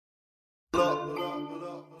Pull up, pull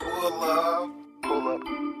up, pull up, pull up,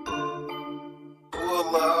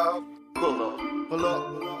 pull up, pull up, pull up,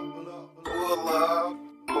 pull up,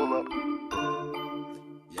 pull up.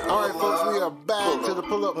 All right, folks, we are back to the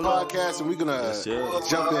Pullup podcast, and we're gonna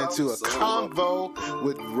jump into a convo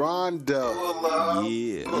with Rondo.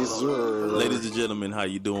 Yeah, yes, sir. Ladies and gentlemen, how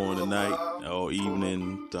you doing tonight or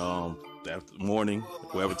evening, after morning,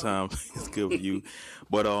 whatever time is good for you?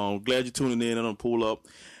 But glad you're tuning in on Pullup.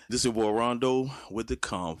 This is your boy Rondo with the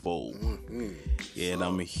convo, and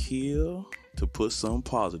I'm here to put some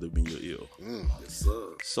positive in your ear. Yes, sir.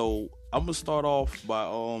 So I'm gonna start off by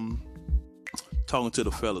talking to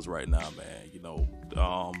the fellas right now, man.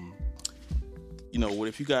 What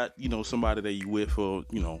if you got somebody that you with for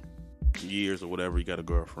years or whatever, you got a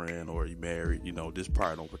girlfriend or you married, this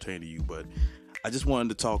probably don't pertain to you, but I just wanted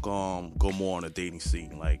to talk go more on the dating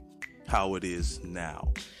scene, like how it is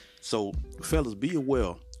now. So fellas, be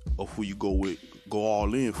aware of who you go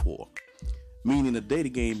all in for. Meaning the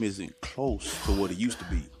dating game isn't close to what it used to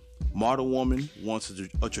be. Modern woman wants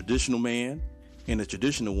a traditional man, and a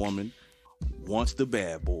traditional woman wants the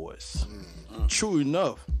bad boys. True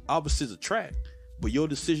enough, opposites attract, but your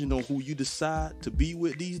decision on who you decide to be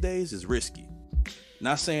with these days is risky.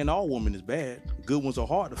 Not saying all women is bad. Good ones are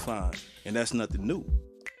hard to find, and that's nothing new.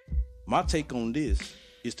 My take on this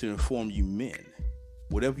is to inform you men.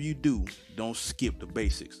 Whatever you do, don't skip the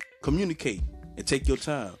basics. Communicate and take your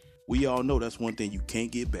time. We all know that's one thing you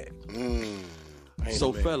can't get back.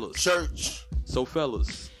 So fellas,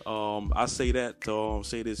 I say that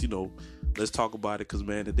say this, let's talk about it, because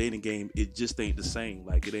man, the dating game, it just ain't the same.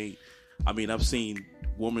 Like it ain't. I mean, I've seen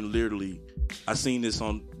women literally. I seen this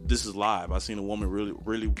on This Is Live. I seen a woman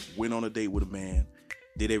really went on a date with a man,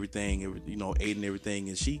 did everything, ate and everything,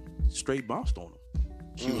 and she straight bounced on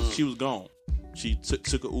him. She was gone. She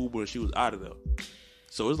took an Uber and she was out of there.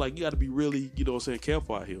 So it's like you got to be really,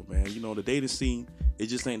 careful out here, man. The dating scene, it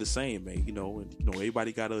just ain't the same, man. And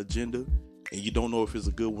everybody got an agenda, and you don't know if it's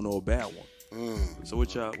a good one or a bad one. So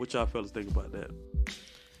what y'all fellas think about that?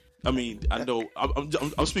 I mean, I know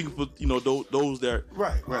I'm speaking for those that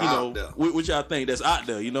right. What y'all think that's out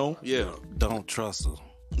there, Yeah. Don't trust her.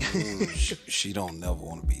 She don't never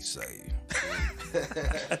want to be saved.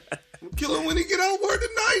 Kill him when he get on board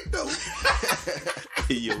tonight, though.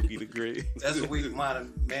 Yogi The Great. That's a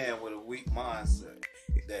weak-minded man with a weak mindset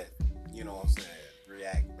that,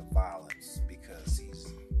 react to violence because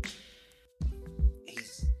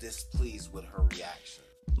he's displeased with her reaction.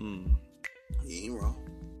 He ain't wrong.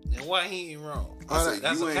 And why he ain't wrong? I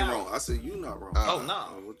said you ain't wrong. I said you not wrong. Oh,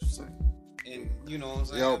 no. What you saying? And you know what I'm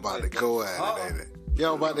saying? Y'all about to go at it, ain't it?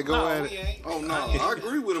 Y'all about to go at it? Oh, no. I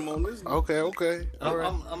agree with him on this. Okay. All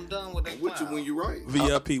right. I'm done with that. I'm with you when you're right.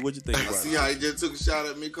 VIP, what you think about it? See how he just took a shot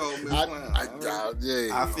at me, called me a clown.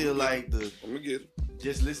 I feel like let me get it.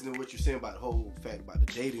 Just listening to what you're saying about the whole fact about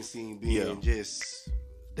the dating scene being just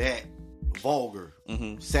that vulgar,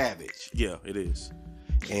 savage. Yeah, it is.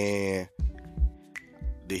 And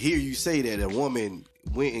to hear you say that a woman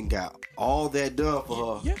went and got all that done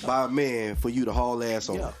for her by a man for you to haul ass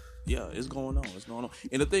on. Yeah, it's going on.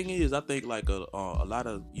 And the thing is, I think like a lot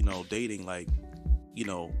of dating, like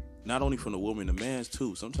not only from the woman, the man's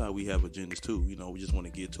too. Sometimes we have agendas too. We just want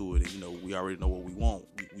to get to it, and we already know what we want.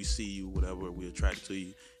 We see you, whatever, we're attracted to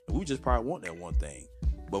you, and we just probably want that one thing.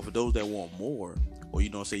 But for those that want more, or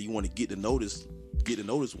say you want to get to notice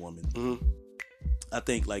woman, I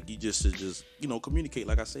think like you just should communicate,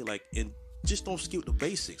 like I say, like, and just don't skip the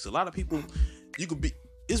basics. A lot of people, you could be.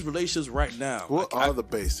 It's relationships right now. What are the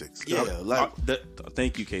basics? Yeah,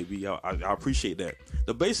 thank you, KB. I appreciate that.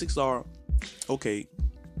 The basics are, okay,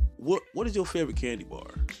 what is your favorite candy bar?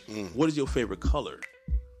 What is your favorite color?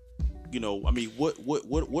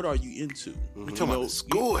 What are you into? You're talking about the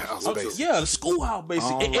schoolhouse basics. Yeah, the schoolhouse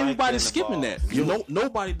basics. Everybody's skipping that.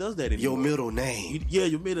 Nobody does that anymore. Your middle name.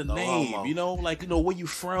 Your middle name. Where you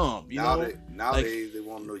from. Nowadays they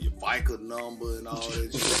want to know your FICA number and all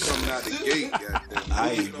that shit coming out the gate. Goddamn.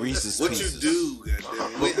 I eat Reese's What Pieces. you do?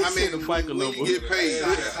 Goddamn. I mean, the FICA when number. you get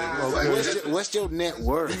paid. What's your net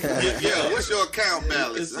worth? Yeah, what's your account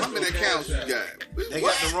balance? How many accounts you got? They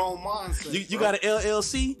got the wrong mindset. You got an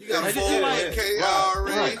LLC? You got a 401k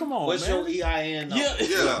already? Right, come on, What's man. your EIN number?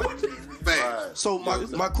 Yeah. Fact. So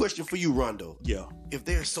my question for you, Rondo. Yeah. If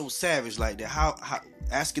they're so savage like that, how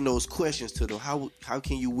asking those questions to them, how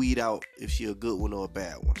can you weed out if she a good one or a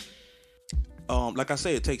bad one? Like I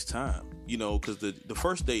say, it takes time, because the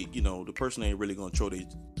first date, the person ain't really gonna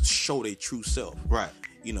show their true self. Right.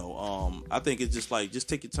 I think it's just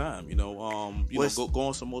take your time, go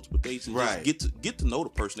on some multiple dates and just get to know the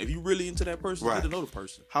person. If you really into that person, get to know the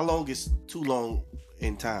person. How long is too long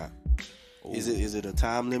in time? Oh. Is it a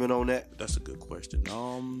time limit on that? That's a good question.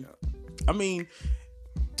 I mean,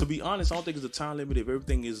 to be honest, I don't think it's a time limit if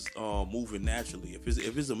everything is moving naturally.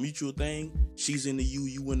 If it's a mutual thing, she's into you,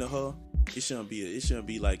 you into her. It shouldn't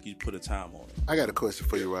be like you put a time on it. I got a question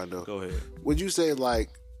for you, Rondo. Go ahead. Would you say like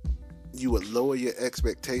you would lower your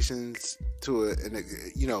expectations to it, and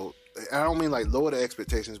you know, I don't mean like lower the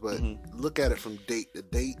expectations, but look at it from date to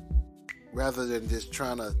date, rather than just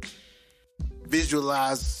trying to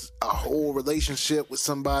visualize a whole relationship with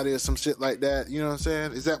somebody or some shit like that. You know what I'm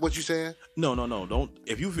saying? Is that what you're saying? No. Don't.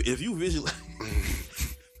 If you visualize,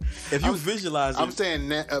 if you visualize, I'm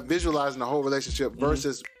saying visualizing the whole relationship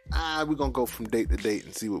versus we're gonna go from date to date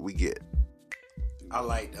and see what we get. I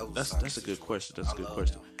like that. That's a good question. That's a good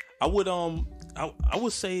question. I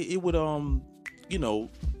would say it would you know,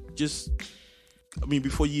 just, I mean,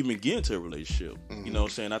 before you even get into a relationship, you know what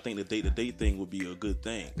I'm saying? I think the date-to-date thing would be a good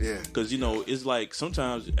thing. Yeah. Because, you know, it's like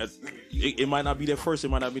sometimes it might not be that first, it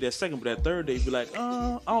might not be that second, but that third day, be like,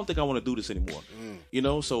 I don't think I want to do this anymore. You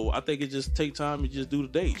know, so I think it just take time and just do the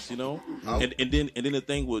dates, you know? And then the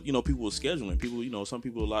thing with, you know, people with scheduling. People, you know, some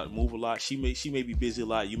people move a lot. She may be busy a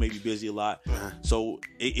lot. You may be busy a lot. So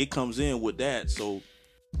it comes in with that. So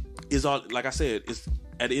it's all, like I said, it's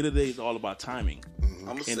at the end of the day, it's all about timing.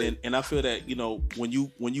 And I feel that, you know, when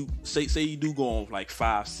you say you do go on like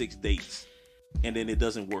 5-6 dates and then it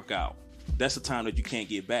doesn't work out, that's the time that you can't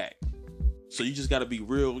get back. So you just got to be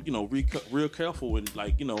real, you know, real careful and,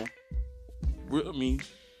 like, you know,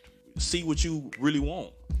 see what you really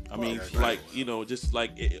want. I mean, like, you know, just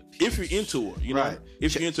like if you're into it, you know,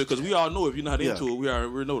 if you're into it, because we all know if you're not into it, we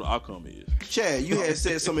know the outcome is. Chad, you had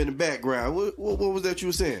said something in the background. What was that you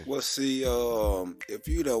were saying? Well, see, if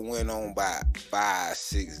you done went on by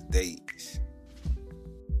 5-6 dates,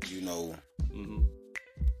 you know,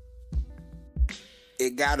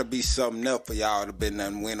 it got to be something else for y'all to been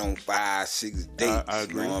done went on 5-6 dates. I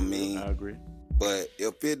agree. You know what I mean? I agree. But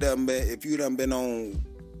if you done been on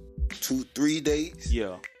 2-3 dates,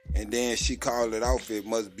 yeah, and then she called it off, it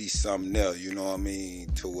must be something else. You know what I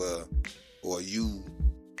mean? Or you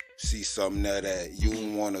see something there that you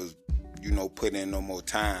don't want to, you know, put in no more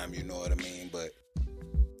time. You know what I mean? But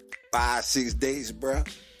 5-6 dates, bruh.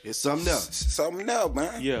 It's something else. Something else,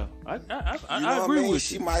 man. Yeah, I know agree what I mean? with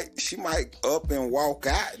she you. She might up and walk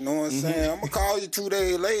out. You know what I'm saying? I'm gonna call you 2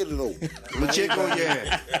 days later though. I'm gonna check on your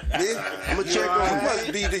ass. I'm gonna check on you.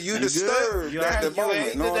 Must be that you disturbed at the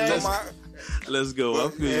moment. No, let's go. I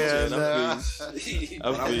feel you, Chad.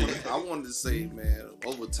 I wanted to say, man,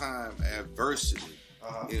 over time, adversity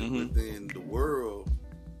within the world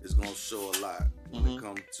is gonna show a lot when it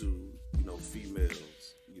comes to, you know, females.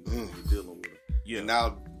 You know, you're dealing with them. Yeah. And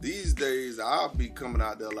now these days, I'll be coming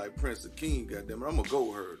out there like Prince the King. Goddamn it, I'm a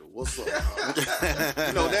goat herder. What's up?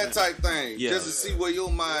 You know, that type thing. Yeah. Just to see where your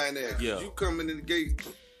mind at. Yeah. You coming in the gate,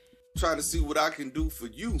 trying to see what I can do for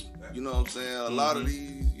you. You know what I'm saying? A lot of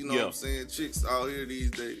these, you know what I'm saying, chicks out here these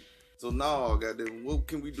days. So now, goddamn, what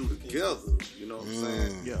can we do together? You know what I'm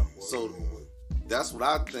saying? Yeah. So that's what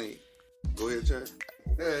I think. Go ahead, Chad.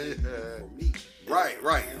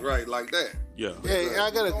 Right, like that. Yeah. Hey, I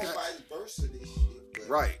gotta.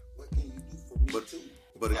 Right. What can you do for me too?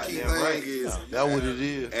 But the key thing is that's what it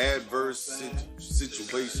is. Adverse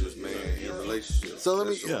situations, man, in relationships. So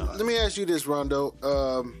let me ask you this, Rondo.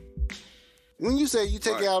 When you say you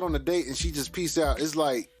take her out on a date and she just peace out, it's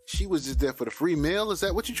like she was just there for the free meal. Is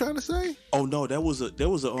that what you're trying to say? Oh no, that was a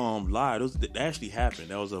lie. That actually happened.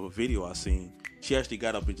 That was a video I seen. She actually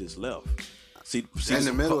got up and just left. See in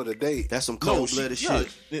the middle of the date. That's some cold-blooded shit.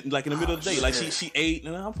 Like in the middle of the day, like she ate,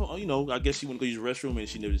 and you know, I guess she went to go use the restroom, and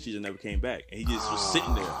she just never came back, and he just was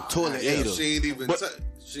sitting there. Toilet ate her. She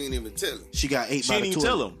ain't even tell him. She got ate she by didn't the even toilet.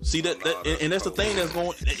 tell him. See and that's the thing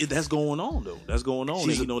that's going on though. That's going on.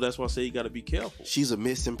 And, you know, that's why I say you got to be careful. She's a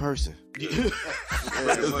missing person.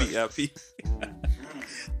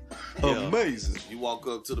 Amazing. You walk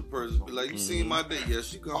up to the person, be like, "You seen my date? Yeah,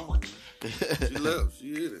 she gone. She left.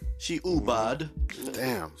 She hit it. She Ubad.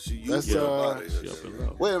 Damn. She used to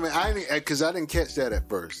wait a minute. I didn't catch that at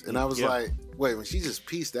first, and I was like, wait, when she just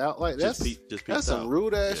pieced out like that, that's some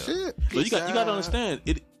rude ass shit. But you got to understand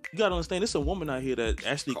it. You got to understand, it's a woman out here that's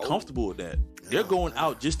actually comfortable with that. They're going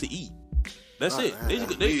out just to eat. That's it. They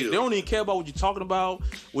don't even care about what you're talking about,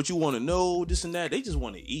 what you want to know, this and that. They just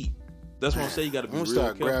want to eat. That's what I'm saying. You got to be I'm real gonna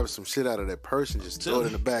start careful. grabbing some shit out of that purse and just throw it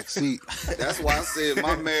in the back seat. That's why I said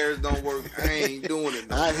my marriage don't work. I ain't doing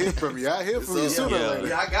it. I hear from you. I hear from you sooner or later.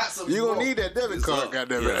 Yeah, I got some. You gonna need that debit card,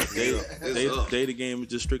 goddamn Yeah, it. dating game is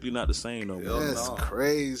just strictly not the same no more. That's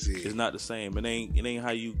crazy. It's not the same. It ain't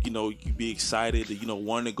how you be excited to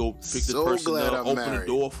want to go pick So this person glad up, I'm open married. the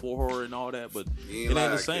door for her and all that, but it ain't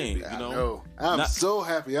the same. You know. No, I'm so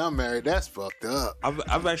happy I'm married. That's fucked up.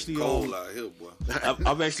 I've actually Cold out here, boy.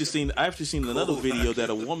 I've actually seen another video that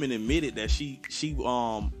a woman admitted that she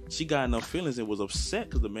got enough feelings and was upset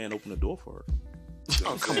because the man opened the door for her.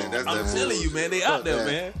 Oh, come on, That's I'm telling you, man, they out there, that.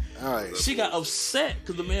 man. All right. She got upset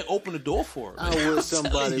because the man opened the door for her. I wish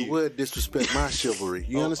somebody would disrespect my chivalry.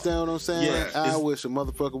 You understand what I'm saying? Yeah, I wish a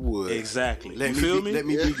motherfucker would. Exactly. Let You me feel be, me? Let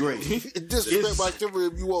me be great. Disrespect my chivalry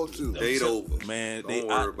if you want to. Date over. Man, Don't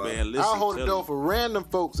worry about it. listen. I'll hold the tell door you. for random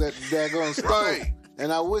folks at the daggone store. Right.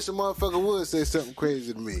 And I wish a motherfucker would say something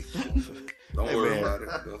crazy to me. Don't worry man. about it.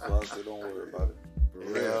 That's why I said don't worry about it. For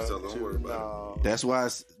real. So don't worry about it.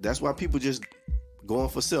 That's why people just going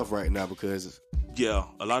for self right now because Yeah,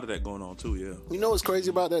 a lot of that going on too. Yeah. You know what's crazy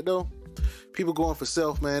about that though? People going for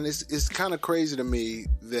self, man. It's kind of crazy to me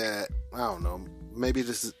that I don't know. Maybe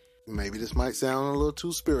this might sound a little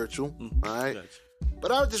too spiritual, all right? Gotcha.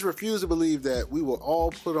 But I just refuse to believe that we were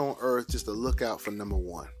all put on earth just to look out for number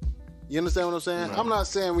one. You understand what I'm saying? Right. I'm not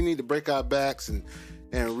saying we need to break our backs and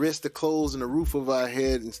risk the clothes and the roof of our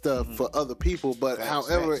head and stuff for other people. But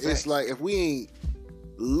however, it's like if we ain't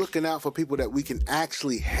looking out for people that we can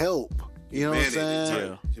actually help, you know what I'm saying?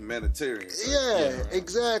 Yeah. Humanitarian. Yeah,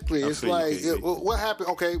 exactly. I It's feel you, like, KB. what happened?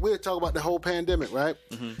 Okay, we'll talk about the whole pandemic, right?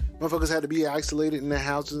 Motherfuckers had to be isolated in their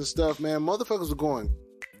houses and stuff, man. Motherfuckers were going,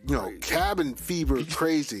 cabin fever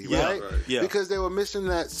crazy, Yeah, right? right. Yeah. Because they were missing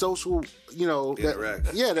that social,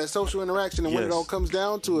 Interaction. that social interaction. And when it Yes. all comes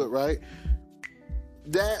down to it, right?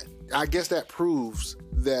 I guess that proves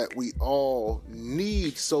that we all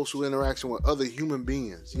need social interaction with other human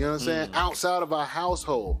beings. You know what I'm saying? Outside of our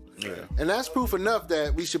household. Yeah. And that's proof enough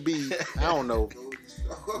that we should be, I don't know,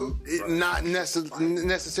 not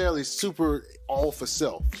necessarily super all for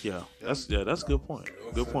self. Yeah. That's a good point.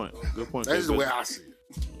 Good point. That's the K-Bizzle. way I see it.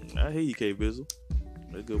 I hear you, K Bizzle.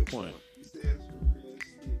 That's a good point.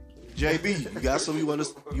 JB, you got something you want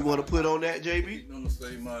to put on that, JB? I'm gonna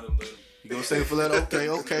say mine later. You gonna say for that?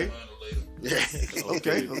 Okay. Yeah.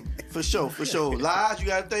 Okay, for sure. Lige, you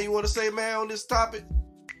got anything you want to say, man, on this topic?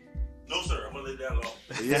 No, sir. I'm gonna leave that alone.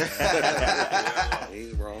 Yeah.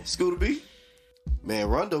 Ain't wrong. Scooter B? Man,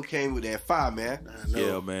 Rondo came with that fire, man. I know.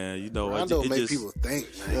 Yeah, man. Rondo it make just, people think,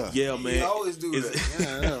 man. Yeah, man. He always do It's- that.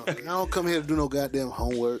 Yeah, I know. I don't come here to do no goddamn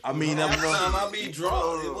homework. I mean, Every time I be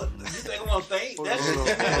drunk, you think I'm gonna think? That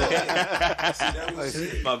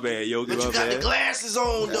shit. my bad, Yogi. But My you got the bad. glasses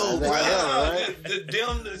on, though, bro. Right?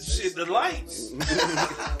 The lights.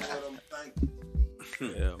 Yeah,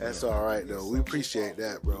 man. That's all right, though. We appreciate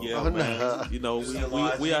that, bro. Yeah,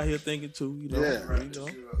 man. We out here thinking too. Yeah.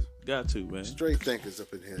 Got to, man. Straight thinkers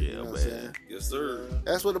up in here. Yeah, you know what I'm man. saying? Yes, sir.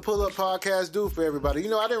 That's what the Pull-Up Podcast do for everybody.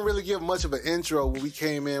 I didn't really give much of an intro when we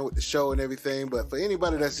came in with the show and everything, but for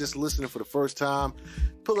anybody that's just listening for the first time,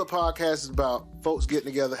 Pull-Up Podcast is about folks getting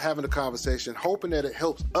together, having a conversation, hoping that it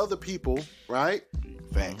helps other people, right?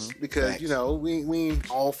 Facts. Because, Facts. we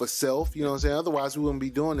ain't all for self, you know what I'm saying? Otherwise, we wouldn't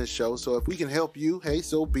be doing this show. So if we can help you, hey,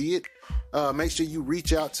 so be it. Make sure you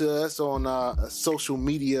reach out to us on social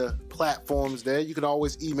media platforms there. You can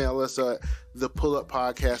always email us at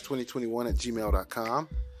thepulluppodcast2021@gmail.com.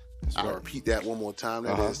 I'll repeat that one more time.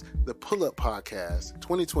 That is the Pullup Podcast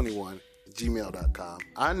 2021@gmail.com.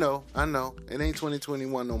 I know. It ain't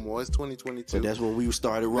 2021 no more. It's 2022. So that's when we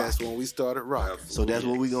started That's rocking. when we started rocking. So that's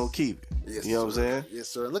what we gonna keep. Yes, You know what I'm saying? Yes,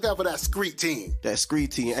 sir. Look out for that Screet team. That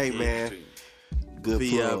Screet team. Hey, man. Good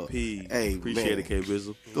plug. VIP. Hey, Appreciate man. it, K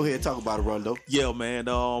Bizzle. Go ahead and talk about it, Rondo. Yeah, man.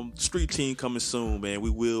 Street team coming soon, man.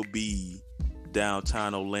 We will be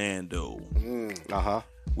downtown Orlando. Uh-huh.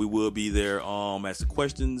 We will be there. Ask the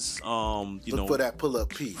questions. Look for that Pull-Up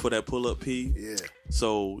P. For that Pull-Up P. Yeah.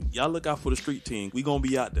 So y'all look out for the street team. We gonna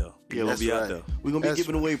be out there. Yeah, Gonna be that's out right. there. We're gonna be That's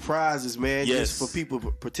giving away prizes, man, Yes. just for people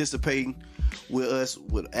participating with us,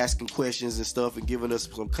 with asking questions and stuff and giving us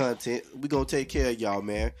some content. We're gonna take care of y'all,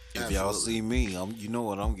 man. If y'all see me, you know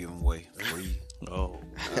what I'm giving away. Free. Oh.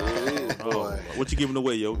 Boy. What you giving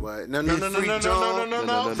away, yo? Right. No. No. We're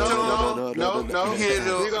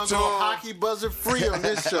gonna go hockey buzzer free on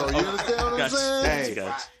this show. You understand what I'm Gotcha. saying? Hey,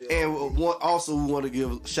 Gotcha. and we want to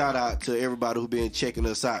give a shout out to everybody who been checking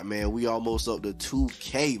us out, man. We almost up to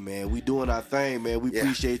 2K, man. We doing our thing, man. We Yeah.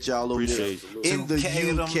 appreciate y'all over there Appreciate in the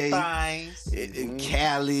UK, in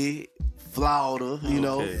Cali, Florida, you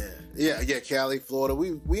know. Okay. Yeah, Cali, Florida.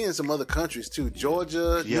 We in some other countries too.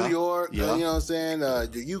 Georgia, New York, you know what I'm saying?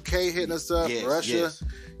 The UK hitting us up, Russia. Yes.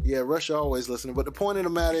 Yeah, Russia always listening. But the point of the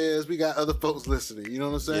matter is we got other folks listening. You know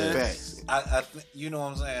what I'm saying? Yes. I you know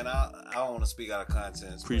what I'm saying? I don't want to speak out of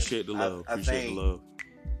context. Appreciate the love. Appreciate the love.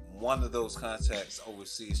 One of those contacts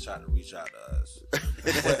overseas trying to reach out to us.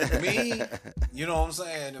 But me, you know what I'm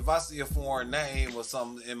saying? If I see a foreign name or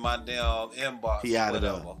something in my damn inbox,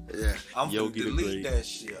 whatever, I'm gonna delete that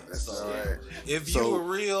shit. So, if you were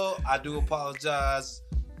real, I do apologize.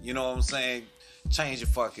 You know what I'm saying? Change your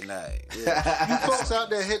fucking name. Yeah. You folks out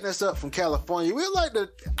there hitting us up from California,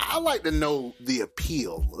 I like to know the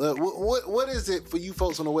appeal. What is it for you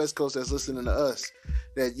folks on the West Coast that's listening to us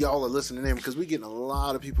that y'all are listening in? Because we're getting a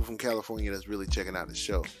lot of people from California that's really checking out the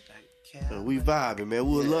show. We vibing, man.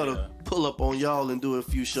 We would love to pull up on y'all and do a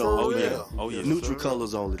few shows. Oh yeah. Neutral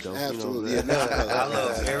colors only though. Absolutely. You know? I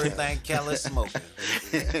love everything Cali smoking.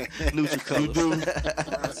 Neutral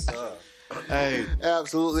colors. Hey,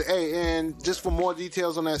 absolutely. Hey, and just for more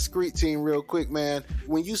details on that Screet team real quick, man,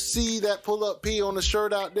 when you see that Pullup P on the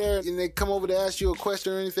shirt out there and they come over to ask you a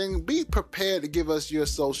question or anything, be prepared to give us your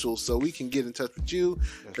socials so we can get in touch with you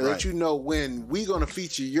to let you know when we're going to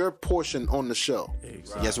feature your portion on the show.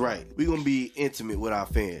 Exactly. That's right. We're going to be intimate with our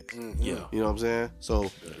fans. Mm-hmm. Yeah. You know what I'm saying? So,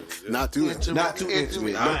 not too intimate.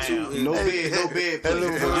 No bed.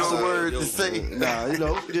 Just a word to say. Nah, you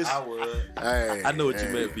know, just. I know what you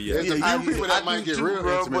meant, B.S. People that might get real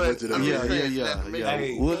intimate with it. Yeah.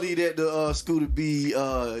 Hey. We'll leave that to Scooter B,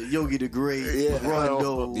 Yogi the Great,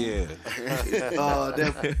 Rondo. Yeah.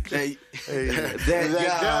 That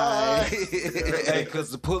guy. Hey,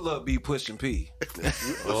 because the Pullup be pushing P. Here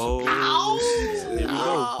we go.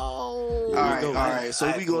 All right. So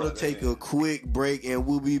we're going to take a quick break and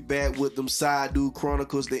we'll be back with them Side Dude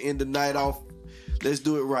Chronicles to end the night off. Let's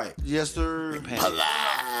do it right. Yes, sir.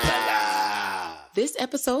 This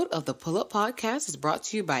episode of the Pullup Podcast is brought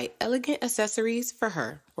to you by Elegant Accessories for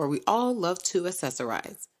Her, where we all love to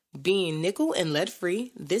accessorize. Being nickel and lead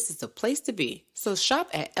free, this is the place to be. So shop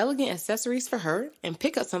at Elegant Accessories for Her and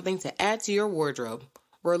pick up something to add to your wardrobe.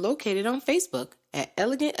 We're located on Facebook at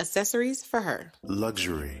Elegant Accessories for Her.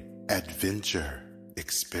 Luxury, adventure,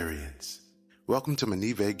 experience. Welcome to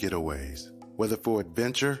Manive Getaways. Whether for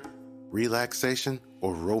adventure, relaxation,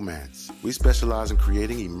 or romance, we specialize in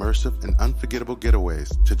creating immersive and unforgettable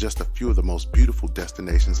getaways to just a few of the most beautiful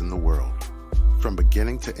destinations in the world. From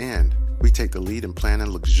beginning to end, we take the lead in planning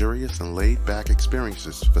luxurious and laid-back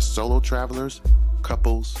experiences for solo travelers,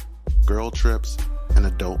 couples, girl trips, and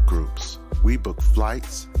adult groups. We book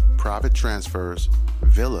flights, private transfers,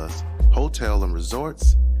 villas, hotel and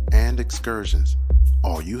resorts, and excursions.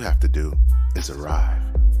 All you have to do is arrive.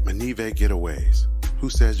 Manive Getaways. Who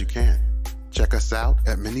says you can't? Check us out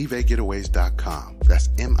at manivegetaways.com. That's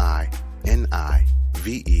MINIVE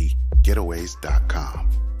getaways.com.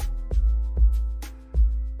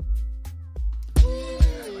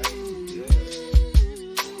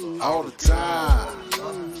 All the time.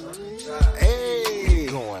 Hey.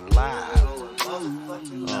 Going live.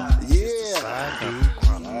 Yeah. Side Dude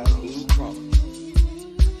Chronicles.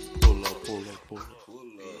 Pull up.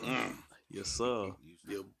 Yes, sir.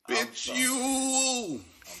 You bitch, you.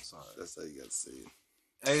 I'm sorry. That's how you gotta say it.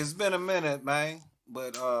 Hey, it's been a minute, man.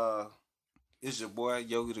 But it's your boy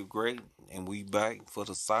Yogi the Great, and we back for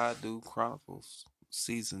the Side Dude Chronicles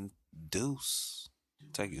season Deuce.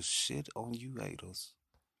 Take a shit on you haters.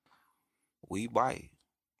 We bite.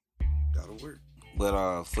 Gotta work.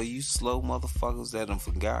 But for you slow motherfuckers that done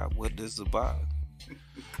forgot what this is about.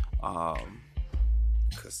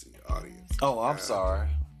 Cussing audience. Oh, I'm sorry.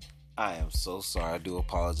 I am so sorry. I do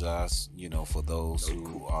apologize, for those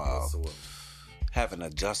who haven't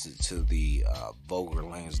adjusted to the vulgar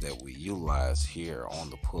language that we utilize here on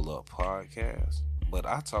the Pullup Podcast. But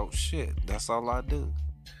I talk shit. That's all I do.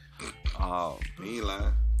 You ain't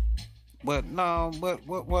lying. But no,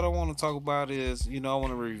 what I want to talk about is, I want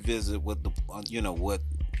to revisit what the,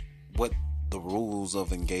 what the rules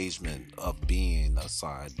of engagement of being a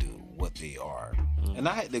side dude, what they are. And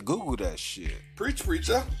I had to Google that shit.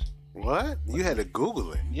 Preacher. What? You had to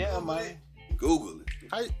Google it? Yeah, man. Google it.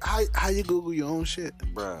 How you Google your own shit?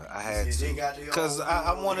 Bruh, I had to. Because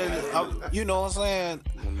I wanted to, you know what I'm saying?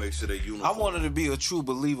 I'm gonna make sure they uniform. I wanted to be a true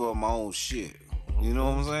believer of my own shit. You know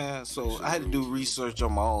what I'm saying? So I had to do research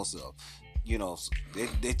on my own self.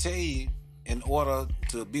 They tell you in order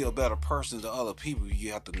to be a better person to other people,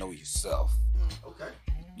 you have to know yourself. Okay.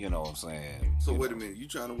 You know what I'm saying? So wait a minute, you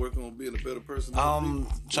trying to work on being a better person? I'm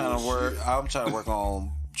trying to work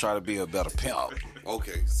on try to be a better pimp.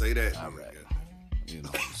 Okay, say that. All right. You know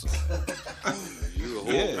what I'm saying? You a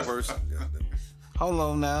horrible person. Hold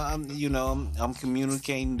on now. I'm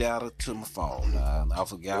communicating data to my phone now. I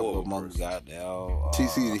forgot what mother got there.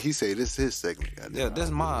 TC, he say this is his segment. Yeah,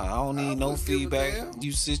 that's mine. I don't need no feedback.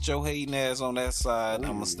 You sit your hating ass on that side.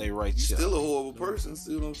 I'm gonna stay right here. You still a horrible person.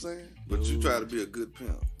 See what I'm saying? But you try to be a good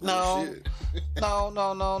pimp. No. Shit. No.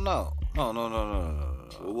 Well,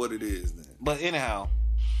 what it is then? But anyhow,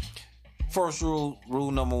 first rule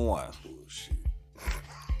number 1. Bullshit.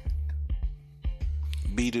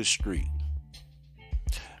 Be the street.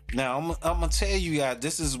 Now I'm gonna tell you guys,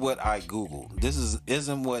 this is what I Googled.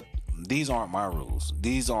 These aren't my rules.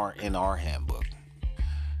 These aren't in our handbook.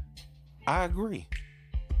 I agree.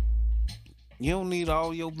 You don't need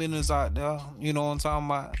all your business out there. You know what I'm talking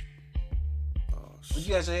about? Oh, shit.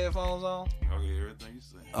 You got your headphones on? Oh, yeah, everything you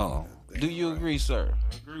say. Oh. Do you agree, sir?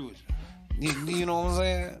 I agree with you. You know what I'm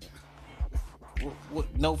saying?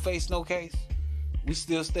 What, no face, no case? We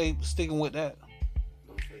still sticking with that?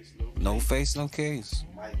 No face, no case.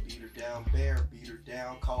 Might beat her down, beat her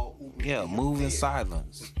down, call Uber. Yeah, move in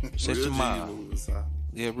silence. Shut your mouth. Moving silent.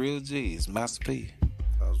 Yeah, real G's. Master P.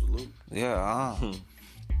 Absolutely. Yeah,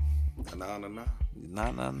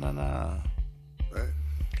 Nah. Nah. Right.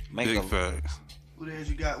 Make Big a facts. Who the hell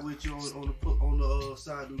you got with you on the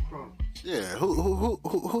Side Dude Chronicles? Yeah, who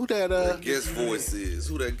that Guest voice is?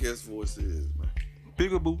 Who that guest voice is, man?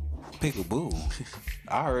 Peekaboo. Peekaboo.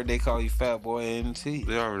 I heard they call you Fat Boy NT.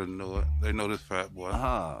 They already know it. They know this fat boy.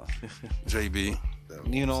 JB.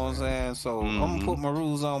 You know what I'm saying? So I'm gonna put my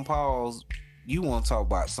rules on pause. You want to talk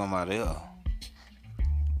about somebody else?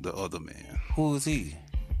 The other man. Who is he?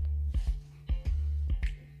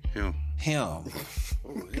 Him. Him.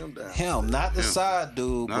 Oh, him down. Him, not the Him. side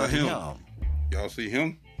dude, Not but him. him. Y'all see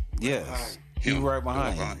him? Yes. He right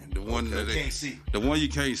behind you. The one that Can't see. The one you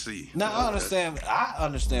can't see. Now I understand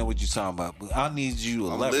what you're talking about, but I need you to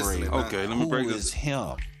I'm elaborate. listening now. Okay, let me Who break is this.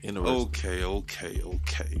 him?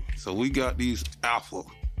 Okay. So we got these alpha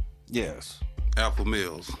Yes.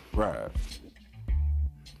 males Right.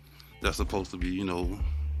 that's supposed to be,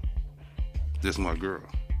 this my girl.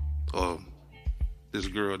 Or this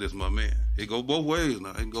girl, this my man. It go both ways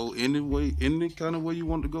now. It can go any kind of way you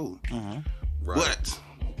want to go. Right. But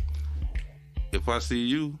if I see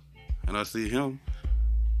you and I see him,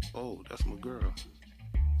 oh, that's my girl.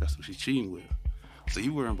 That's what she cheating with. So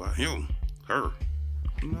you worrying about him, her.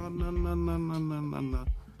 No. You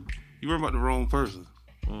worrying about the wrong person.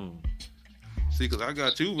 See, because I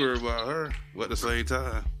got you worried about her, but at the same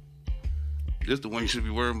time, this the one you should be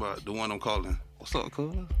worrying about, the one I'm calling. What's up,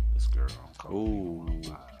 cuz? This girl. Oh.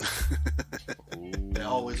 They're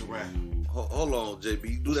always around. Hold on,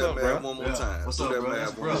 JB. Do What's that up, math bro? one more time. What's Do up, that bro? math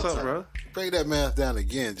That's one more What's up, time. bro? Break that math down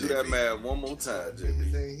again, Do that JB. math one more time,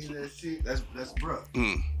 JB. That shit. That's bruh.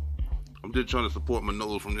 I'm just trying to support my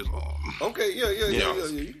nose from this arm. Okay, yeah.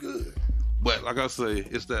 You good. But like I say,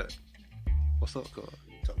 it's that. What's up, cuz?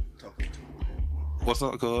 Talking to What's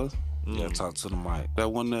up, cuz? Yeah, talk to the mic. That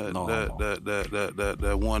one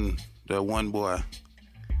that one boy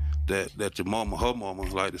that your mama, her mama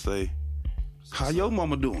like to say, how your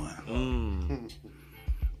mama doing?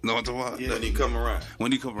 Know what I'm talking about? When he come around.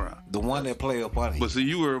 When he come around. The one that play up on it. But see,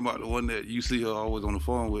 you worry about the one that you see her always on the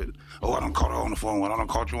phone with. Oh, I done caught her on the phone. I done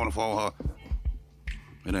caught you on the phone with her.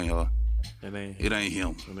 It ain't her. It ain't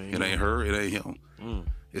him. It ain't her. It ain't him.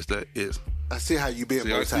 It's I see how you being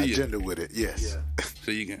See, I see it. multi-gender with it. Yes.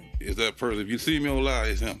 so you can. It's that person. If you see me on live,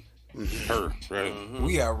 it's him. Her. Right.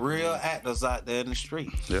 We got real actors out there in the street.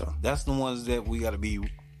 Yeah. That's the ones that we got to be,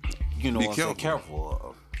 careful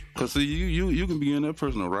of. Cause see, you can be in that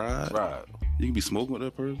person a ride. Right. You can be smoking with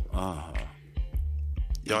that person. Uh-huh.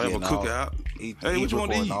 Y'all have a cookout. Hey, what you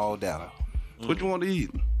want to eat? All data. What you want to eat?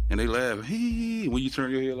 And they laugh. Hee. When you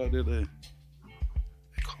turn your head like that, they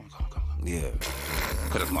come. Yeah.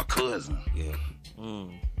 Cause that's my cousin. Yeah.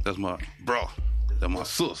 That's my bro. That's my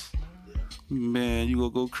sis. Man, you gonna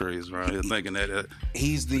go crazy around here thinking that.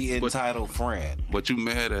 He's the entitled friend. But you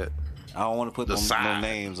mad at I don't want to put the no side.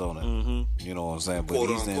 names on it. You know what I'm saying? But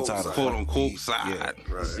he's the entitled quote friend. unquote side. Yeah.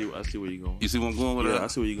 Right. I see where you're going. You see where I'm going with that? I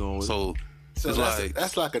see where you're going with So it's like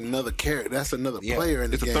that's like another character. That's another Yeah. player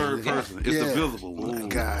in the it's a game. third person. It's the visible one.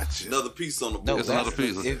 Gotcha. Another piece on the No, board. It's another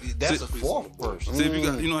piece. That's a fourth person. See if you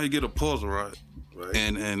got, you know how you get a puzzle, right? Right.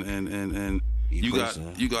 And you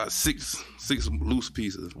got six loose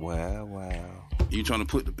pieces. Wow. You trying to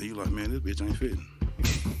put you like, man, this bitch ain't fitting.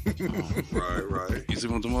 Right. You see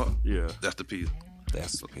what I'm talking about? Yeah. That's the piece.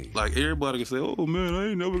 That's the piece. Like everybody can say, "Oh man, I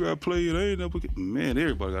ain't never got to play it. I ain't never." Man,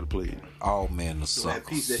 everybody got to play it. All men are So that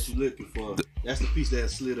piece suckers. that you looking for, that's the piece that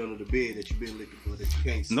slid under the bed that you've been looking for that you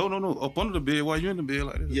can't see. No. Up under the bed while you in the bed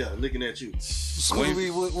like this. Yeah, looking at you. Scooby,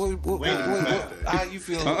 how you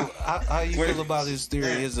feel? How you feel about his theory,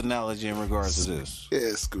 his analogy in regards to this?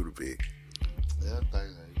 Yeah, Scooter Big. Yeah, I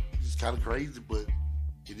think it's kind of crazy, but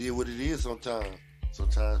it is what it is sometimes.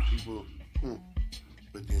 Sometimes people,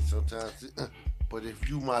 but then sometimes, but if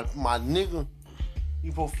you my nigga,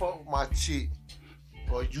 you go fuck with my chick,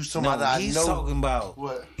 or you somebody I know. He's talking about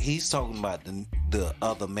what? He's talking about the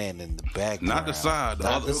other man in the background, Not the side.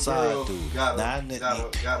 not the side Girl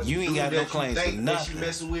dude. You You ain't got no claims to That she nothing.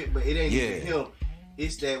 messing with, but it ain't even him.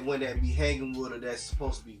 It's that one that be hanging with her that's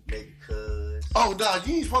supposed to be maybe cuz. Oh no,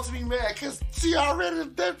 you ain't supposed to be mad because she already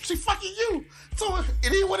she fucking you. So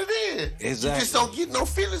it is what it is. Exactly. You just don't get no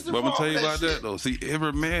feelings. But I'm gonna tell you about shit. that though. See,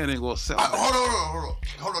 every man ain't gonna sell.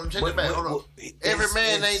 Hold on. Take it back. Hold on. Every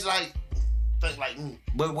man ain't like think like me.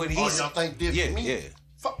 But what he's y'all think different yeah, from me? yeah.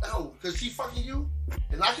 Fuck no, because she fucking you,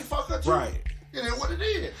 and I can fuck her too. Right. It is what it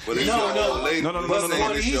is. But it's your old lady. No. But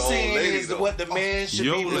what It's he's your old saying lady, is though. what the man should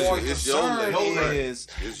Your be lady. more It's your concerned lady. is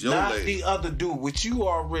It's your not lady. the other dude, which you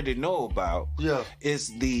already know about. Yeah. It's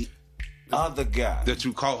the other guy that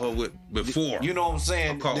you caught her with before. You know what I'm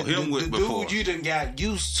saying? I caught him with the before. dude you done got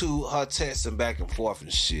used to her texting back and forth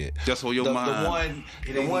and shit. That's what your the, mind.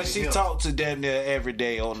 The one she talked to damn near every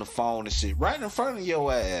day on the phone and shit, right in front of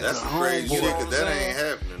your ass. That's crazy shit, because that ain't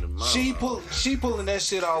happening in my She pulling that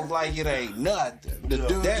shit off like it ain't nothing. The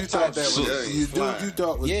dude That you type thought that of was shit. you dude you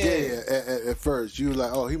thought was Yeah. gay at first. You were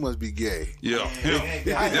like, oh, he must be gay. Yeah.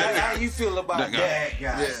 How you feel about That that?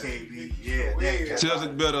 guy. guy, KB. Yeah, that guy. Tell us a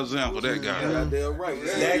better example. That guy. Goddamn right.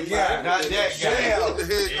 That guy, not that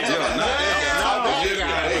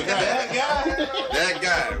guy. That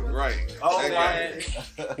guy, right. Oh, That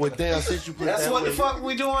right. Well, damn, since you put That's that what the way, fuck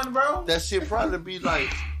we doing, bro? that shit probably be like,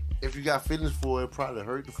 if you got feelings for it, probably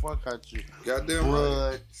hurt the fuck out you. Goddamn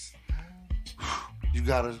right. But you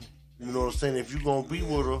gotta, you know what I'm saying? If you gonna be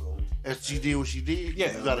with her, and she did what she did,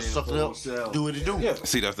 Yeah. you gotta suck it up, do what it do. Yeah.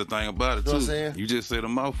 See, that's the thing about it You know what I'm too. saying? You just said a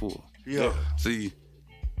mouthful. Yeah. See,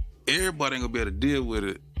 everybody ain't gonna be able to deal with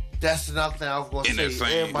it. That's another thing I was gonna In that say.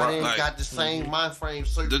 same- Everybody ain't like- got the same mind frame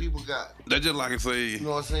certain people got. That's just like I say, You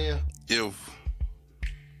know what I'm saying? if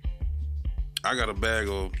I got a bag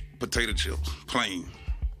of potato chips, plain,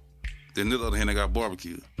 then the other hand I got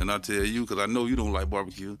barbecue, then I tell you, because I know you don't like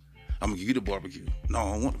barbecue, I'm gonna give you the barbecue. No,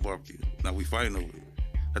 I don't want the barbecue. Now we fighting over it.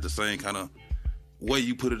 That's the same kind of way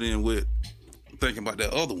you put it in with thinking about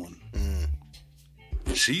that other one.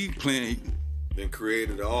 She playing, Then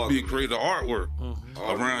created the being argument. created artwork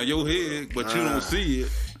around your head, but you don't see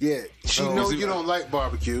it. Yeah, she Oh. know See- you don't like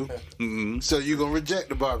barbecue, so you gonna reject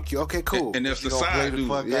the barbecue. Okay, cool. And that's the You gonna play side the dude.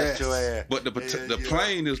 fuck Yes. out your ass. But the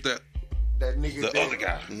plane is that That nigga. the other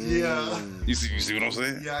guy. Yeah. You see what I'm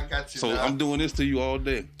saying? Yeah, I got you. So now. I'm doing this to you all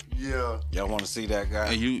day, Yeah. Y'all want to see that guy?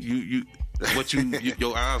 and you, what you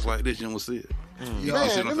your eyes like this, you don't see it. You see Man, what I'm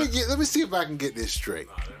saying? let me see if I can get this straight.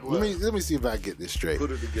 Let me see if I can get this straight. Put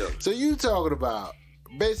it together. So you talking about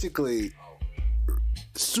basically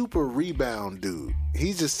super rebound dude.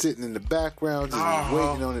 He's just sitting in the background, just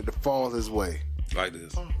waiting on it to fall his way. Like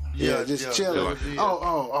this. Yeah, just chilling. yeah.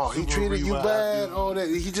 Oh, he Super treated you rebound bad. dude. Oh, that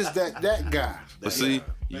he just that guy. But see,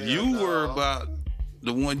 you worry about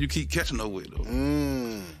the one you keep catching up with, though,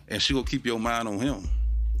 and she gonna keep your mind on him.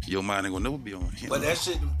 Your mind ain't gonna never be on him. But that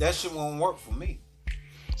shit won't work for me.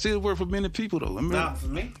 See, it work for many people though. I mean, Not for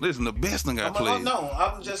me. Listen, the best thing I played. No,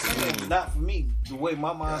 I'm just saying, not for me. The way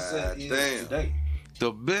my mindset is damn. today.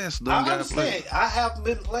 The best thing I I understand. played. I haven't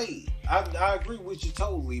been played. I agree with you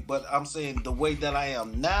totally, but I'm saying the way that I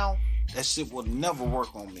am now, that shit will never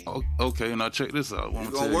work on me. Okay, now check this out. I You want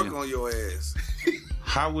to gonna tell work you. on your ass.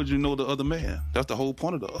 How would you know the other man? That's the whole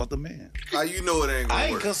point of the other man. How you know it ain't gonna I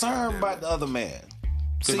ain't work? concerned about the other man.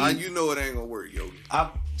 See, How you know it ain't gonna work, Yogi?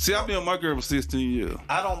 See, I've been with my girl for 16 years.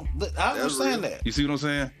 I understand real. that. You see what I'm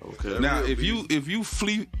saying? Okay. Now, Real if you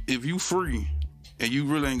free, and you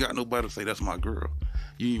really ain't got nobody to say that's my girl,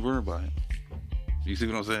 you ain't worrying about it. You see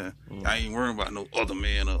what I'm saying? I ain't worrying about no other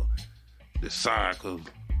man or this side, cause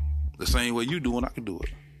the same way you doing, I can do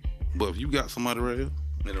it. But if you got somebody right here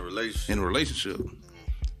In a relationship.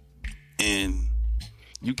 and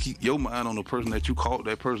you keep your mind on the person that you caught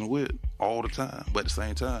that person with all the time, but at the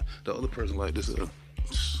same time, the other person like this.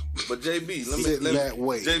 But JB, Sitting that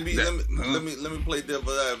way. JB, let me play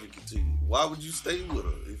devil's advocate to you. Why would you stay with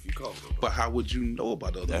her if you called her? But how would you know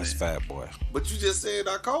about the other That's man? fat boy. But you just said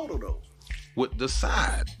I called her though. with the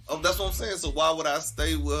side. Oh, that's what I'm saying. So why would I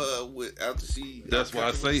stay with her after she? That's why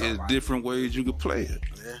I say it's different ways you could play it.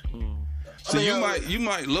 Yeah. See, you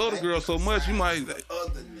might love the girl so much, you might.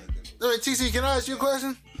 TC, can I ask you a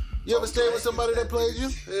question? You ever stayed with somebody that played you?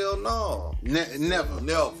 Hell no. Never.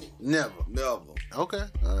 Okay,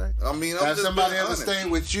 all right. I mean, I'm Has just somebody being ever honest.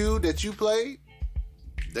 stayed with you that you played?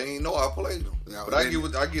 They ain't know I played them. But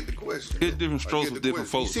I get the question. It's different strokes for different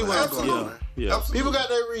folks. You see what I'm going on? Yeah. Absolutely. People got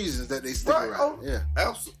their reasons that they stick around. Yeah.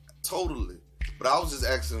 Absolutely. Totally. But I was just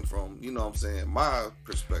asking from, you know what I'm saying, my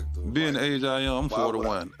perspective. Being like, the age I am, I'm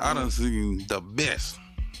 41. I done seen the best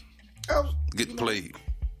get played.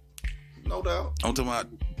 No doubt. I'm talking about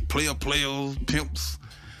players, pimps,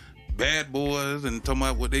 bad boys, and talking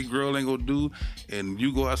about what they girl ain't gonna do. And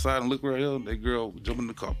you go outside and look right here, that girl jump in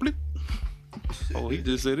the car, blip. Oh, he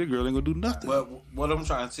just said that girl ain't gonna do nothing. But what I'm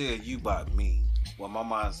trying to tell you about me, my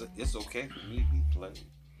mind said, it's okay for me to be played.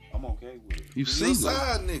 I'm okay with it. You see,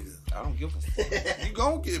 side nigga. I don't give a fuck. You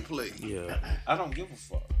gon' get played. Yeah. I don't give a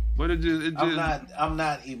fuck. But it just I'm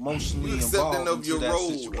not emotionally accepting involved of your into that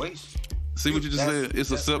role. situation. See what you just said?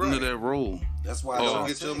 It's accepting of that role. That's why I Don't don't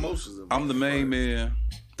get your emotions involved. I'm the main man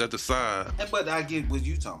at the side. But I get what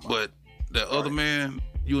you talking about. But that other man,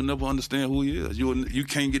 you'll never understand who he is. You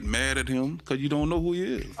can't get mad at him because you don't know who he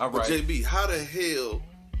is. All But right. JB, how the hell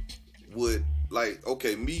would, like,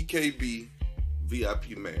 okay, me, KB,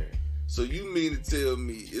 VIP married. So you mean to tell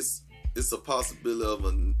me it's a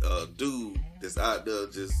possibility of a dude that's out there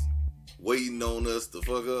just waiting on us to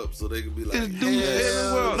fuck up so they can be like, It's dudes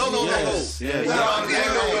everywhere. No. Yes.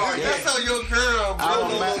 That's how your girl,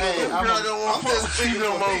 I'm just treating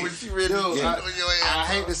them over. She ready to get on your ass. I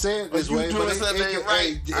hate to say it this You way, doing but something it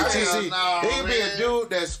right. he can be a dude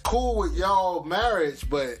that's cool with y'all marriage,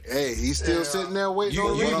 but hey, he's still sitting there waiting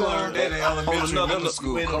on You you. learned that in elementary, middle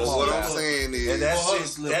school. But what I'm saying is, And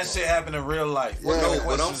that shit happened in real life. Yeah. no,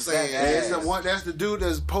 what I'm saying That's the dude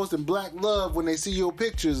that's posting black love when they see your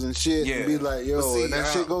pictures and shit. Yeah. And be like, yo, see, and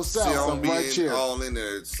that shit goes south. See, I don't I'm be right here. all in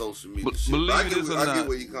there social media But shit. believe But I it get, is or I not, get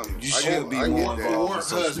where you coming. You should be more The involved. work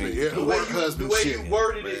husband, yeah, the work husband The way shit. you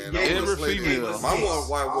worded it, Man, Every I'm a female I want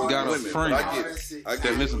white work got a women, friend but I get it. I get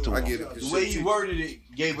that it. listen to I him. get it. the way you worded it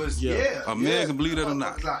gave us A man can believe that or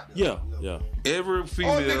not. Yeah. Every Oh,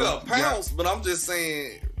 female nigga, got, pounce. But I'm just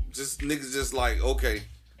saying, just niggas just like, okay.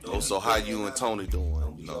 Oh, so how you and Tony doing?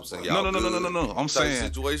 You know what I'm saying? No. Y'all good I'm type saying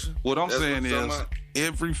situation. what I'm That's saying you're talking is about?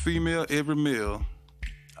 every female, every male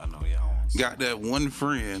I know y'all. got that one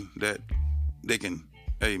friend that they can.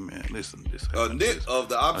 Hey man, listen, this. Nick of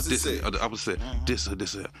the opposite this, sex. the opposite. This,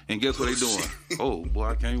 and guess what they doing? Oh boy,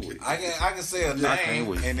 I can't wait. I can say a I can't name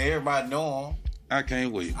wait. and everybody know him. I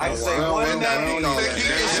can't wait. I can say one name. I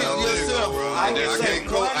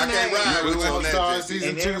can't ride with We're you gonna start on season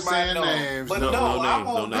And 2 everybody saying know. names. But No, no, no I name,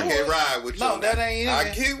 won't no I do name. can't it. ride with you. No, that ain't I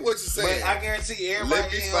it. get what you're saying. But I guarantee everybody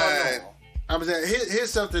Let me in find- here know. I'm saying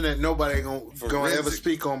here's something that nobody gonna ever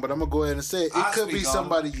speak on, but I'm gonna go ahead and say it. It I could be speak on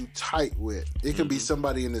somebody you tight with. It could be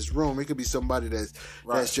somebody in this room. It could be somebody that's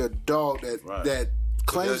your dog that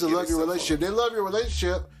claims to They'll love get your it relationship. They love your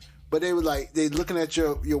relationship, but they were like they looking at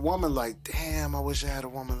your woman like, damn, I wish I had a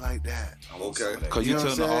woman like that. Okay. Cause you You know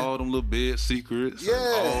what telling I'm her saying? all them little bed secrets, Yeah.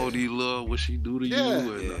 and all these love what she do to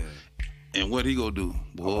you, and what he gonna do,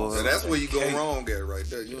 boy? So that's where you go wrong at right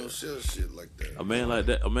there. You don't share shit like that. A man like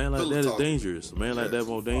that is talking. dangerous. A man like that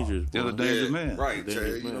more dangerous. He's a boy. dangerous man. Right, Dangerous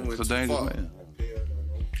Jay. You man. done went It's a too dangerous far. man.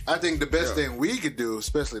 I think the best thing we could do,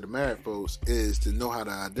 especially the married folks, is to know how to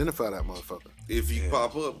identify that motherfucker. If you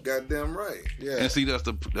pop up, goddamn right. Yeah. And see, that's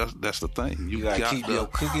the thing. You gotta got keep your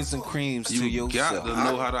cookies and creams to you yourself. got to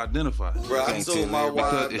know how to identify it. Bro, I can't told tell my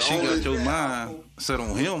everybody. wife. Because if she got your mind set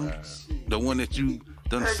on him, the one that you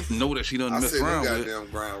done know that she done I mess said, around no with,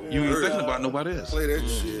 goddamn ground. you ain't thinking about nobody else. Play that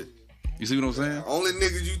shit. You see what I'm saying? Only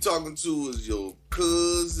niggas you talking to is your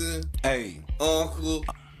cousin, Hey, uncle,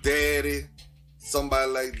 daddy,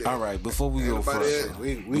 somebody like that. all right. Before we go Anybody further, else?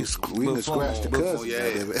 We can scratch the before- cousin. yeah.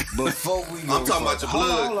 goddamn it. before we go, I'm talking about your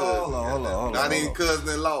blood Hold on. Not even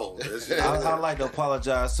cousin-in-law. That shit. I'd like to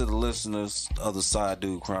apologize to the listeners of the Side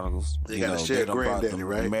Dude Chronicles. They gotta share done brought granddaddy, the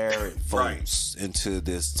right? married folks into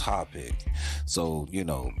this topic. So, we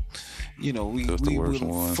That's the worst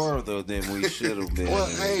went ones. further than we should have been. Well,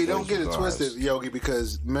 in hey, don't those get it regards. twisted, Yogi,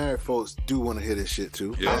 because married folks do want to hear this shit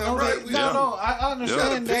too. Yeah. Yeah, right. No, I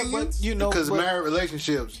understand Yeah. that, but Because but married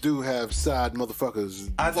relationships do have side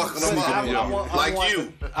motherfuckers. I fucking them up. Like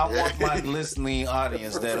you. I want my listening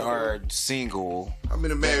audience that are single. How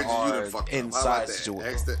many marriages you are done fucked up? inside How about that?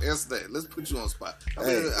 situation. Answer that. Let's put you on the spot. How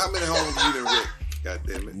many homes you done wrecked? God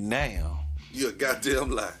damn it. Now, You a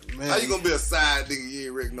goddamn lie. Man. How you gonna be a side nigga? You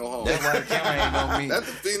ain't wreck no home. That's why the camera ain't on me. That's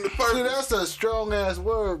defeating the purpose. Dude, that's a strong ass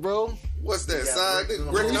word, bro. What's that? Side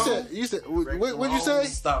nigga? Wrecking home? You said what'd you say?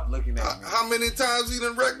 Stop looking at me. How many times you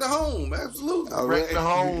done wrecked the home? Absolutely. Wrecked the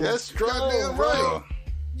home. That's strong, goddamn bro. right.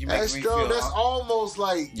 That's strong. That's almost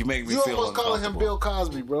like you make me feel almost calling him Bill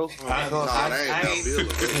Cosby, bro. I ain't Bill.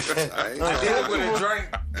 I did it with a drink.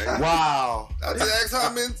 Wow. I just asked how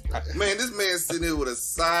many. Man, this man sitting here with a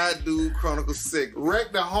Side Dude Chronicles segment.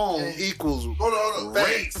 Wreck the home equals. Hold on.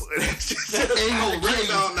 Rape.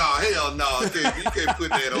 No, hell no. You can't put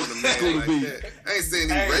that on the man like that. I ain't saying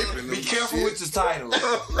he's raping him. Be careful with your title.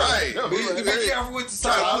 Right. Be careful with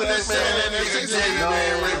your title. That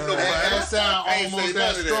sound almost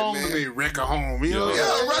that strong to me. Wreck a home. You know?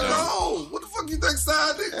 Yeah, wreck a home. What the fuck you think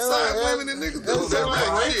side women and niggas do?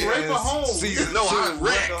 Rape a home. No, I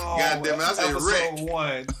wreck. Goddamn it, I said wreck.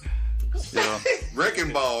 1. Yeah.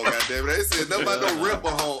 Wrecking ball, goddamn it. They said nothing about no rip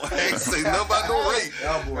a home. They ain't say nothing about no rape.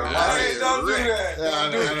 I said don't do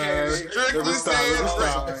that. Strictly said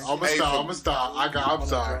I'ma stop. I'm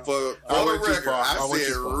sorry. For the record, I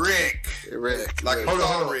said wreck. Like a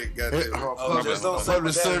car wreck, goddamn it.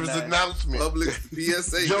 Public service announcement. Public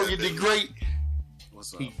PSA. Yogi The Great.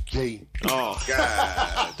 What's up? He gay. Oh,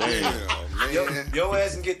 God damn, man. Your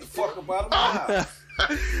ass can get the fuck up out of my house.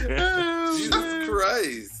 Jesus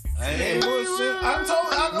Christ. I'm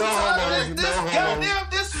tired of this goddamn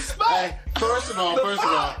disrespect. Hey, first of all,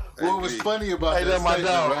 what was funny about that statement,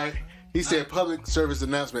 right? He said public service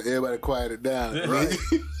announcement. Everybody quieted down. Right.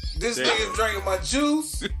 This nigga drinking my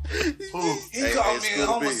juice. He called me a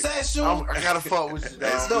homosexual. I gotta fuck with you,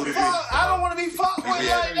 dog. The fuck? I don't want to be fucked with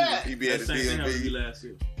like that. He be at the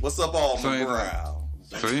DMV. What's up, Alma Brown?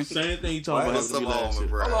 Same thing you talking about. What's up, Alma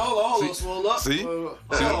Brown? Hold on, swole up. See? Hold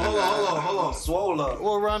on, swole up.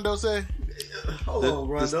 What Rondo say? Hold on,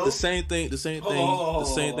 Rondo. The same thing he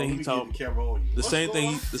talking. The same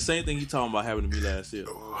thing he talking about happened to me last year.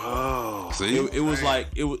 Oh, see, it was like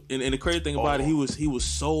it was, and the crazy thing about it, he was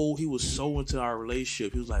so into our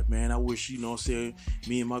relationship. He was like, man, I wish me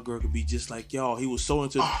and my girl could be just like y'all. He was so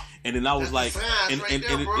into, and then I was like, and then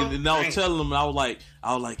I was telling him, I was like,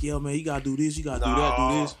 yeah, man, you gotta do this, you gotta do that, do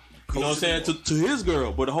this. You know what I'm saying? To his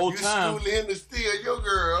girl, but the whole time, you schooling him to steal your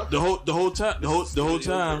girl. The whole time,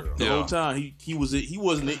 he wasn't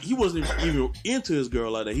even into his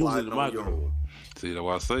girl like that. He was into my girl. See, that's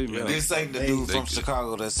what I say, man. This ain't the dude from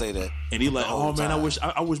Chicago that say that. And he like, oh man, I wish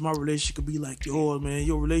my relationship could be like yours, man.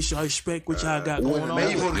 Your relationship, I respect what y'all got going on.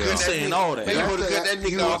 He's saying all that. Maybe you would have cut that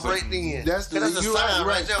nigga off right then. That's the sign,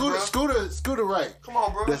 right? Scooter, right? Come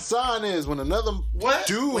on, bro. The sign is when another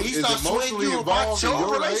dude when he is starts emotionally involved in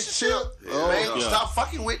your relationship. Man, stop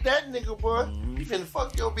fucking with that nigga, bro. He finna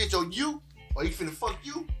fuck your bitch or you. Or he finna fuck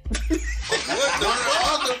you? What the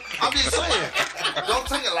fuck? I'm just saying. Don't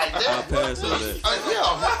take it like that. I'll pass on that. He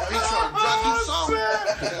trying to drop you something.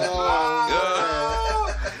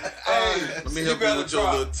 Hey, let me help you with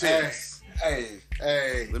your little tips. Hey,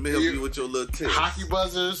 let me help you with your little tips. Hockey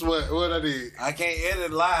buzzers, what I need? I can't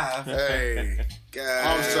edit live. Hey, God,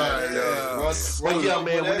 I'm sorry, But yeah,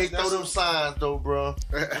 man, when they throw them signs though, bro,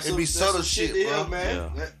 it be subtle shit, bro.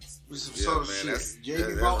 Man. Some sort of shit.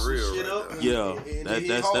 Jamie brought some shit up. Yeah,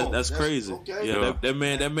 that's crazy. Okay. Yeah, that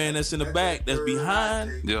man that's in the back, that's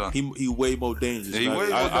behind. Yeah, he way more dangerous.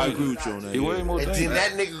 I agree with you on that. He way more dangerous. And then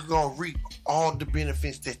that nigga gonna reap all the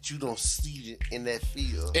benefits that you don't see in that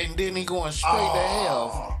field. And then he going straight to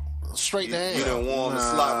hell. Straight to hell. You done warm the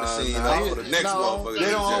slot machine up for the next motherfucker.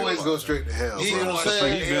 They don't always go straight to hell. He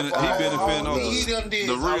benefiting on the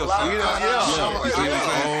real side.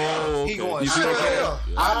 He going straight to hell.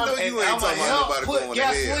 I know you ain't talking about nobody going put to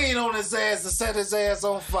hell. gasoline on his ass to set his ass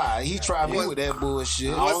on fire. He tried me with that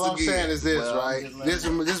bullshit. All I'm saying is this, right? This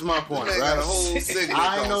is my point, right?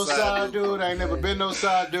 I ain't no side dude. I ain't never been no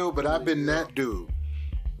side dude, but I've been that dude.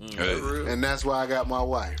 And that's why I got my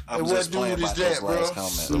wife. And what dude is that, bro?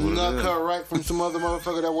 Snuck her right from some other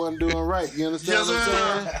motherfucker that wasn't doing right. You understand what I'm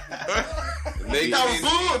saying?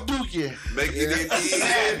 Make it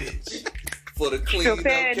easy for the clean up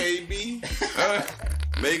KB.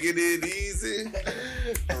 Making it easy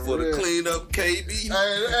for the clean up KB.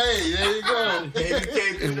 Hey, there you go.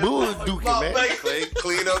 KB. Bull Dookie, man.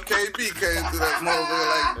 Clean up KB came through that motherfucker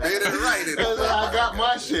like dead and right. I got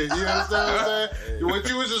my shit. You understand what I'm saying? What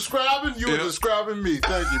you was describing, you were describing me.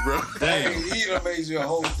 Thank you, bro. Damn. He done made your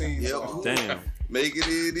whole thing. Damn. Making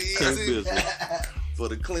it easy for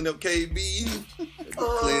the clean up KB.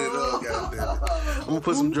 Clean it up, goddamn. I'm gonna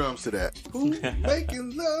put some drums to that. Who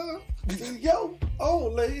making love to yo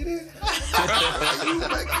old lady? You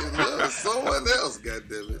making love to someone else,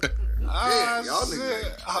 goddamn it. Yeah, y'all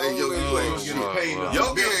niggas. Hey, yo, you ain't shit.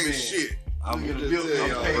 Yogi ain't shit. I'm gonna build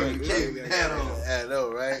I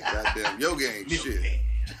know, right? Goddamn, Yogi ain't shit.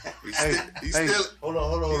 He still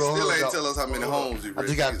ain't tell us how many homes he I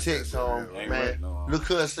just got a text home, man. Look,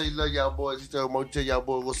 cuz say love y'all boys. He told me to tell y'all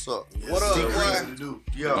boys what's up. What up, boy?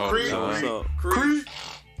 Yeah, Creed. What's up? Creed.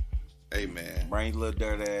 Hey, man. Bring your little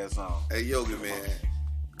dirty ass on. Hey, Yogi, man.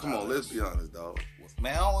 Come on, let's be honest, dog.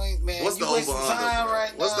 Man, what's the over-under?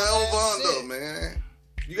 Right what's the over-under, man?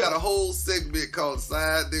 You got a whole segment called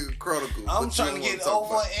Side Dude Chronicles. I'm trying to get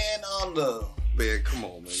over and under. Man, come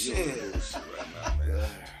on, man. You don't do this shit right now, man.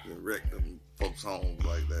 You wreck them folks' homes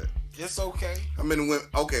like that. It's okay. How many women?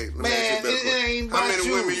 Okay, let me ask you a better question. How many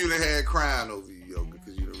women you done had crying over you, Yogi,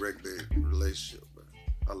 because you done wrecked their relationship, bro?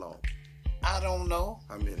 How long? I don't know.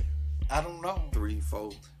 How many? I don't know. 3,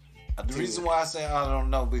 4. The reason why I say I don't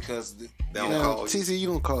know because TC, you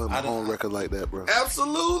don't call him a home record like that, bro.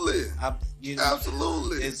 Absolutely.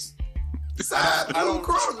 Absolutely. It's Side Dude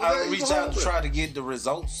Chronicles. I reach out to try to get the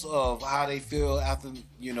results of how they feel after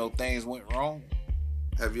things went wrong.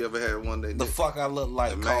 Have you ever had one day? The fuck I look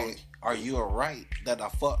like? Man. Are you alright that I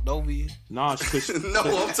fucked over you? Nah, no,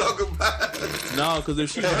 I'm talking about. No, because if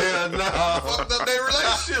she fucked up their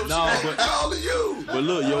relationship, she ain't calling you. But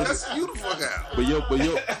look, Yogi, that's you the fuck out.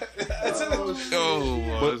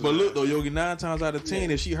 But look though, Yogi, 9 times out of 10,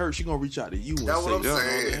 if she hurt, she gonna reach out to you. That's what I'm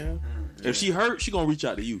saying. If she hurt, she gonna reach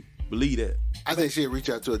out to you. Believe that. I think she'd reach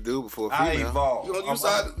out to a dude before a female. I evolved.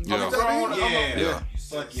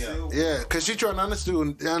 Yeah, because she trying to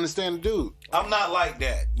understand the dude. I'm not like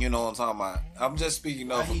that. You know what I'm talking about. I'm just speaking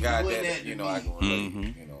of a guy that I can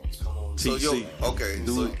relate. So yo, okay.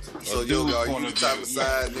 So yo, are you the type of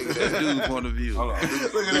side nigga that dude point of view? Hold on.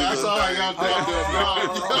 Look at that. I saw how y'all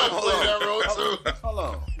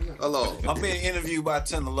Hello. I'm being interviewed by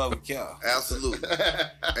 10 to 11 Cal. Absolutely.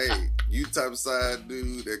 Hey, you type of side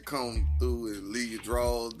dude that come through and leave your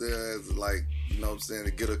drawers there as like, you know what I'm saying,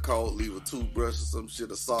 to get a coat, leave a toothbrush or some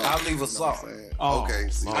shit, a sock. I'll leave a sock. Okay.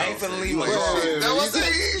 See, I ain't finna leave a sock.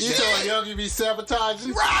 You told Yogi be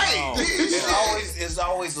sabotaging? Right. It's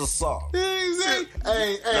always a sock. Hey.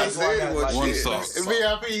 One sock.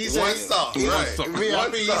 VIP, he said one sock. Right.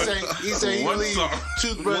 VIP, he said he leave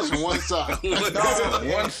toothbrush and one sock.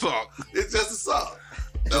 One sock. It's just a sock.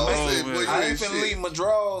 I ain't finna leave my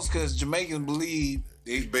drawers because Jamaicans believe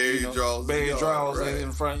they bury drawers in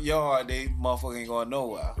the front yard. They motherfucker ain't going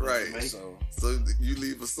nowhere. Right. So you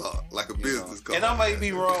leave a sock like a business card. And I might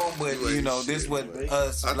be wrong, but this what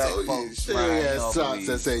us black folks. Still had socks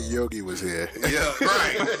that say Yogi was here. Yeah,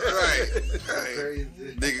 right.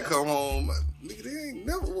 Nigga come home. Nigga, they ain't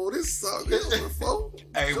never wore this sock before.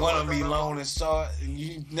 Hey, one of them be long and short, and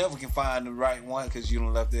you never can find the right one because you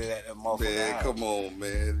done left it at that motherfucker. Man, house. Come on,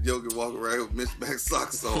 man. Yogi walking around with mismatched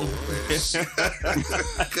socks on, man.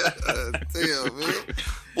 God damn, man.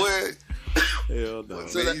 Boy. Hell no.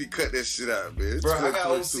 So man, you cut that shit out, man. Bro, I got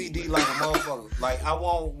OCD like a motherfucker. Like, I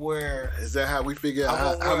won't wear... Is that how we figure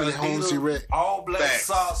out how many homes he wrecked? All black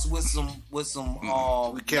socks with some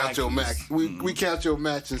we count your match. We count your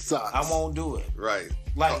matching socks. I won't do it. Right.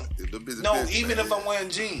 Like, even if I'm wearing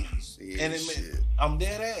jeans. And I'm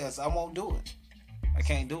dead ass. I won't do it. I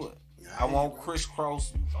can't do it. I won't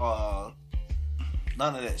crisscross,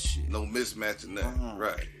 none of that shit. No mismatching nothing.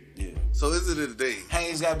 Right. Yeah. So is it a day?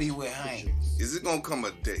 Hanes gotta be with Hanes. Is it gonna come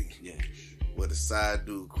a day? Yeah. Where the Side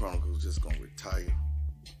Dude Chronicles just gonna retire?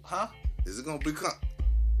 Huh? Is it gonna become?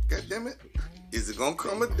 God damn it! Is it gonna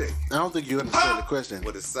come a day? I don't think you understand the question.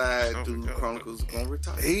 Where the Side Dude Chronicles gonna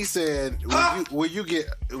retire? He said, "Will you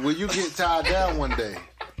get tied down one day?"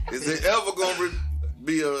 Is it ever gonna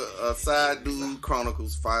be a Side Dude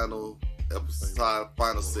Chronicles final episode,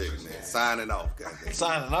 final segment? Signing off, goddamn.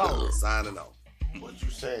 Signing off. Signing off. What you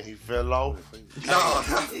saying? He fell off? He got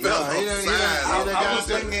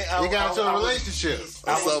into a relationship.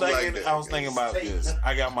 I was thinking about this.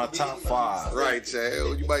 I got my top 5. Right, Chad.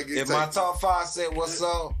 You might get. If my top 5 said, "What's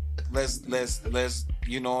up?" Let's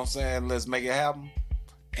you know what I'm saying. Let's make it happen.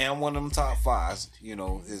 And one of them top 5s,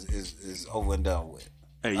 is over and done with.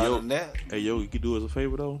 Hey, yo, you can do us a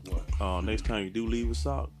favor though. Next time you do leave a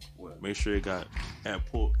sock, make sure it got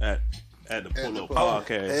at the Pullup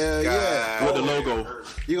podcast. Hell yeah. With the logo.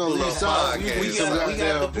 You gonna leave socks. We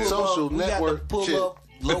got the social network Pullup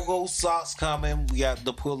logo socks coming. We got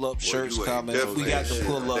the Pullup shirts coming. We got the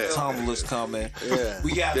Pullup tumblers coming. Yeah.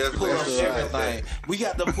 We got the Pullup everything. We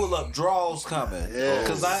got the Pullup draws coming. Yeah.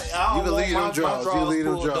 Cause I don't want my drawers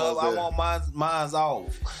pulled up. I want mine's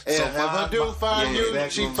off. Yeah. So if a dude find you,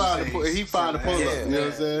 he find the Pullup. You know what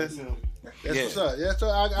I'm saying? That's what's up. Yeah, so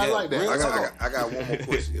I like that. I got one more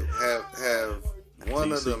question. Have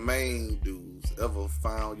one of the main dudes ever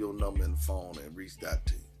found your number in the phone and reached out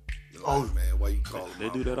to you. Oh man, why you calling? They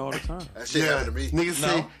do that all the time. That shit happened to me. Niggas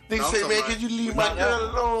say, man, can you leave my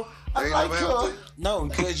girl alone? I like her. No,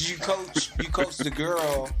 because you coach the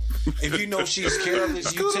girl. If you know she's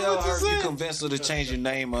careless, you tell her, you convince her to change your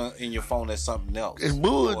name in your phone as something else. It's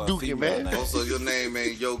bull dookie, man. Also, your name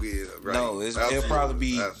ain't Yogi, right? No, it'll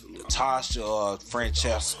probably be Tasha or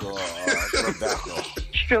Francesca or Rebecca.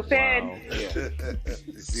 Still sad. Yeah.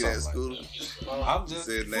 You see that, Scooter? I'm just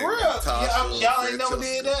for real. Y'all ain't never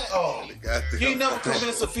did that? Oh. You ain't never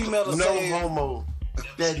convinced a female to say... No homo.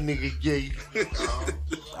 That nigga gay.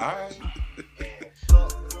 Alright.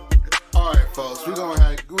 Alright, folks. We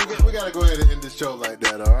gotta go ahead and end the show like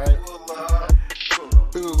that, alright?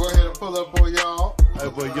 We're gonna go ahead and pull up on y'all. Hey,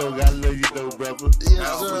 boy, Yogi, I love you though, brother.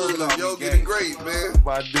 Yes, sir. Yogi The Great, man.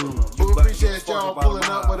 My dude. We appreciate y'all pulling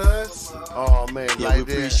up with us. Oh, man. Yeah, like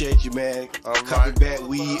we appreciate you, man. Coming back.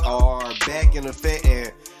 We are back in effect,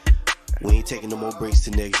 and we ain't taking no more breaks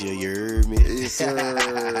till next year. You heard me? Yes, sir.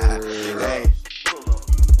 Hey.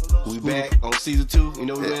 We back on season 2. You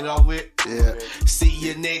know what we went off with? Yeah. See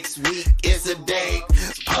you next week. It's a day.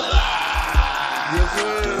 Yes,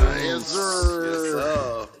 sir. Yes, sir. Yes,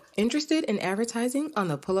 sir. Interested in advertising on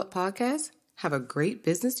the Pullup Podcast? Have a great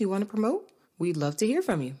business you want to promote? We'd love to hear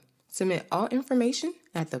from you. Submit all information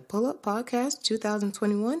at the Pullup Podcast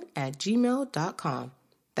 2021 at gmail.com.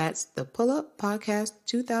 That's the Pullup Podcast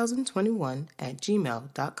 2021 at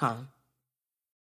gmail.com.